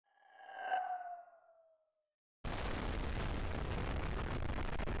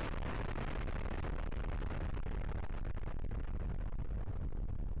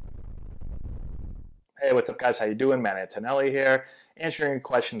Hey, what's up, guys? How you doing? Matt Antonelli here, answering your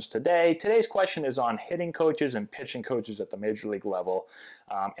questions today. Today's question is on hitting coaches and pitching coaches at the major league level,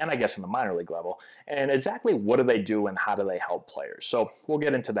 and I guess in the minor league level, and exactly what do they do and how do they help players. So we'll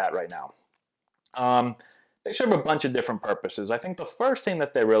get into that right now. Um, they serve a bunch of different purposes. I think the first thing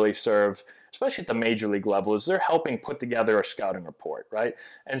that they really serve, especially at the major league level, is they're helping put together a scouting report, right?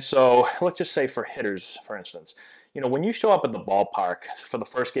 And so let's just say for hitters, for instance, when you show up at the ballpark for the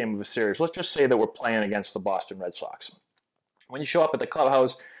first game of a series, let's just say that we're playing against the Boston Red Sox. When you show up at the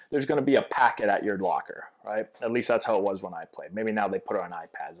clubhouse, there's going to be a packet at your locker, right? At least that's how it was when I played. Maybe now they put it on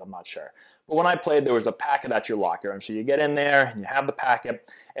iPads, I'm not sure. But when I played, there was a packet at your locker. And so you get in there and you have the packet,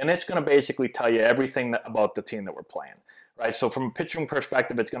 and it's going to basically tell you everything about the team that we're playing, right? So from a pitching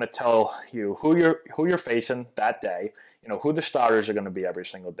perspective, it's going to tell you who you're facing that day, who the starters are going to be every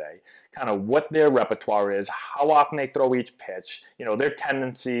single day, kind of what their repertoire is, how often they throw each pitch, their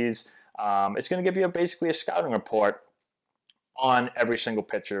tendencies. It's going to give you basically a scouting report on every single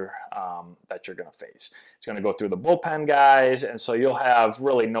pitcher that you're going to face. It's going to go through the bullpen guys, and so you'll have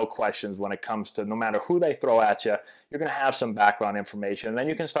really no questions when it comes to no matter who they throw at you, you're going to have some background information, and then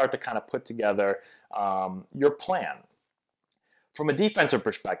you can start to kind of put together your plan. From a defensive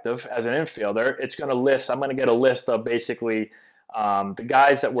perspective, as an infielder, it's going to list, I'm going to get a list of basically the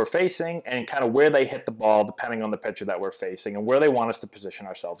guys that we're facing and kind of where they hit the ball depending on the pitcher that we're facing and where they want us to position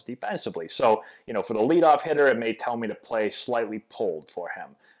ourselves defensively. So, for the leadoff hitter, it may tell me to play slightly pulled for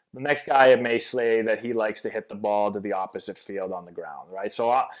him. The next guy, it may say that he likes to hit the ball to the opposite field on the ground, right?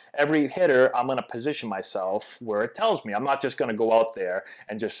 So every hitter, I'm going to position myself where it tells me. I'm not just going to go out there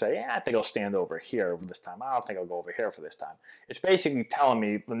and just say, yeah, I think I'll stand over here this time. I don't think I'll go over here for this time. It's basically telling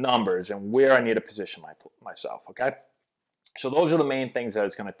me the numbers and where I need to position myself, okay? So those are the main things that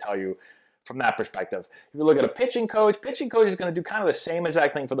it's going to tell you from that perspective. If you look at a pitching coach is going to do kind of the same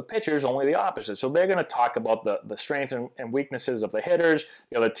exact thing for the pitchers, only the opposite. So they're going to talk about the strengths and weaknesses of the hitters,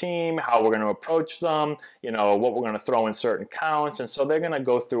 the other team, how we're going to approach them, what we're going to throw in certain counts. And so they're going to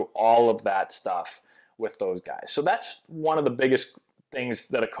go through all of that stuff with those guys. So that's one of the biggest things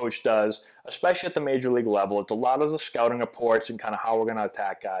that a coach does, especially at the major league level. It's a lot of the scouting reports and kind of how we're going to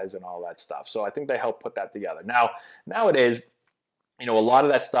attack guys and all that stuff. So I think they help put that together. Now, nowadays, a lot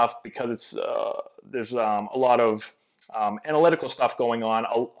of that stuff, because there's a lot of analytical stuff going on.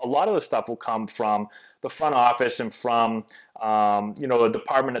 A lot of the stuff will come from the front office and from the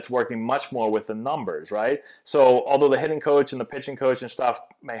department that's working much more with the numbers, right? So although the hitting coach and the pitching coach and stuff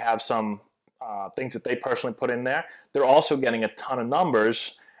may have some things that they personally put in there, they're also getting a ton of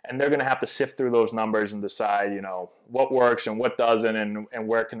numbers, and they're going to have to sift through those numbers and decide, what works and what doesn't, and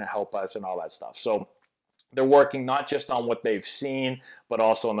where can it help us and all that stuff. So they're working not just on what they've seen, but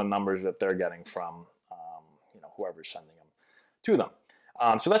also on the numbers that they're getting from whoever's sending them to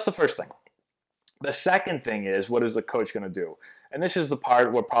them. So that's the first thing. The second thing is, what is the coach going to do? And this is the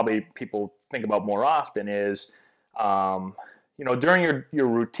part where probably people think about more often is, during your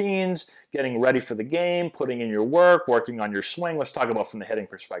routines, getting ready for the game, putting in your work, working on your swing. Let's talk about from the hitting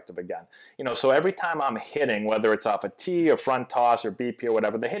perspective again. So every time I'm hitting, whether it's off a tee, a front toss, or BP or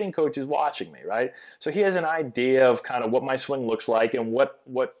whatever, the hitting coach is watching me, right? So he has an idea of kind of what my swing looks like and what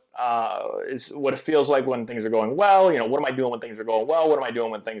it feels like when things are going well. What am I doing when things are going well? What am I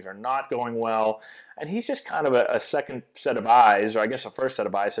doing when things are not going well? And he's just kind of a second set of eyes, or I guess a first set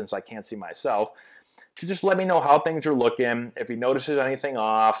of eyes, since I can't see myself, to just let me know how things are looking, if he notices anything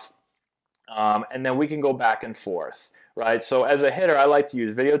off, and then we can go back and forth, right? So as a hitter, I like to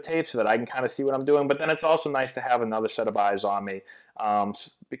use videotape so that I can kind of see what I'm doing, but then it's also nice to have another set of eyes on me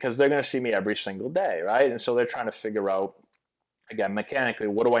because they're going to see me every single day, right? And so they're trying to figure out, again, mechanically,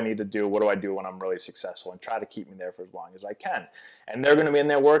 what do I need to do? What do I do when I'm really successful? And try to keep me there for as long as I can. And they're going to be in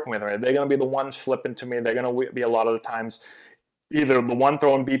there working with me. They're going to be the ones flipping to me. They're going to be a lot of the times either the one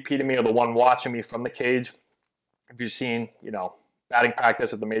throwing BP to me or the one watching me from the cage. If you've seen, batting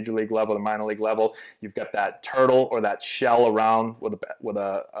practice at the major league level, the minor league level, you've got that turtle or that shell around where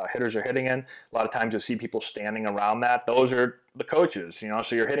the hitters are hitting in. A lot of times you'll see people standing around that. Those are the coaches,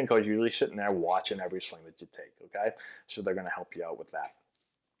 so your hitting coach is usually sitting there watching every swing that you take, okay? So they're going to help you out with that.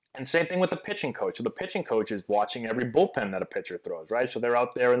 And same thing with the pitching coach. So the pitching coach is watching every bullpen that a pitcher throws, right? So they're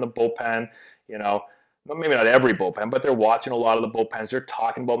out there in the bullpen, maybe not every bullpen, but they're watching a lot of the bullpens. They're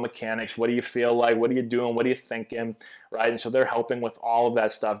talking about mechanics. What do you feel like? What are you doing? What are you thinking? Right? And so they're helping with all of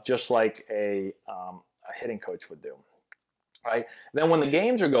that stuff, just like a hitting coach would do. Right? Then when the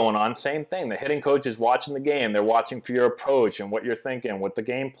games are going on, same thing. The hitting coach is watching the game. They're watching for your approach and what you're thinking, what the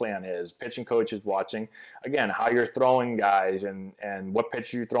game plan is. Pitching coach is watching, again, how you're throwing guys and what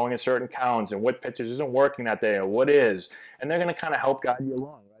pitches you're throwing in certain counts and what pitches isn't working that day or what is. And they're going to kind of help guide you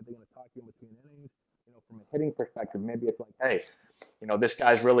along. Right? They're going to talk you in between innings. hitting perspective, maybe it's like, hey, this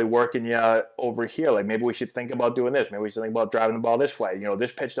guy's really working you over here. Like maybe we should think about doing this. Maybe we should think about driving the ball this way.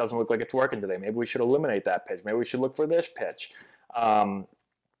 This pitch doesn't look like it's working today. Maybe we should eliminate that pitch. Maybe we should look for this pitch. Um,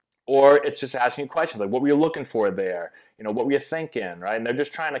 or it's just asking you questions like, what were you looking for there? What were you thinking, right? And they're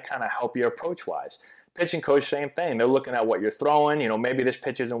just trying to kind of help you approach wise. Pitching coach, same thing. They're looking at what you're throwing. Maybe this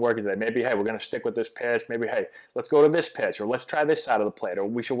pitch isn't working today. Maybe, hey, we're going to stick with this pitch. Maybe, hey, let's go to this pitch, or let's try this side of the plate, or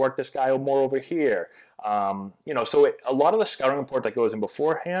we should work this guy more over here. So a lot of the scouting report that goes in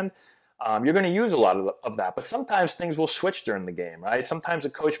beforehand, you're going to use a lot of that. But sometimes things will switch during the game, right? Sometimes a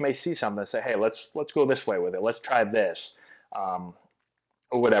coach may see something and say, hey, let's go this way with it. Let's try this.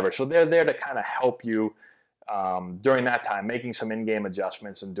 Or whatever. So they're there to kind of help you during that time, making some in-game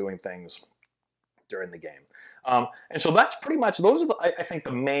adjustments and doing things during the game. And so that's pretty much, those are I think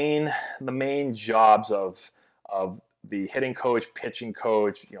the main jobs of the hitting coach, pitching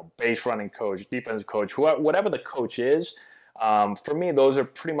coach, base running coach, defensive coach, whatever the coach is. For me, those are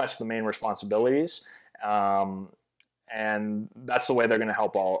pretty much the main responsibilities. And that's the way they're going to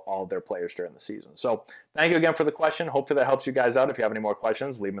help all their players during the season. So thank you again for the question. Hopefully that helps you guys out. If you have any more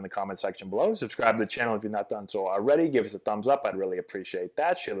questions, leave them in the comment section below. Subscribe to the channel if you've not done so already. Give us a thumbs up. I'd really appreciate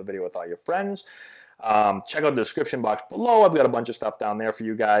that. Share the video with all your friends. Check out the description box below. I've got a bunch of stuff down there for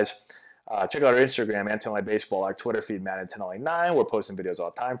you guys. Check out our Instagram, Antonelli Baseball, our Twitter feed, Antonelli9. We're posting videos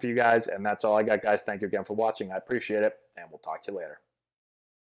all the time for you guys. And that's all I got, guys. Thank you again for watching. I appreciate it. And we'll talk to you later.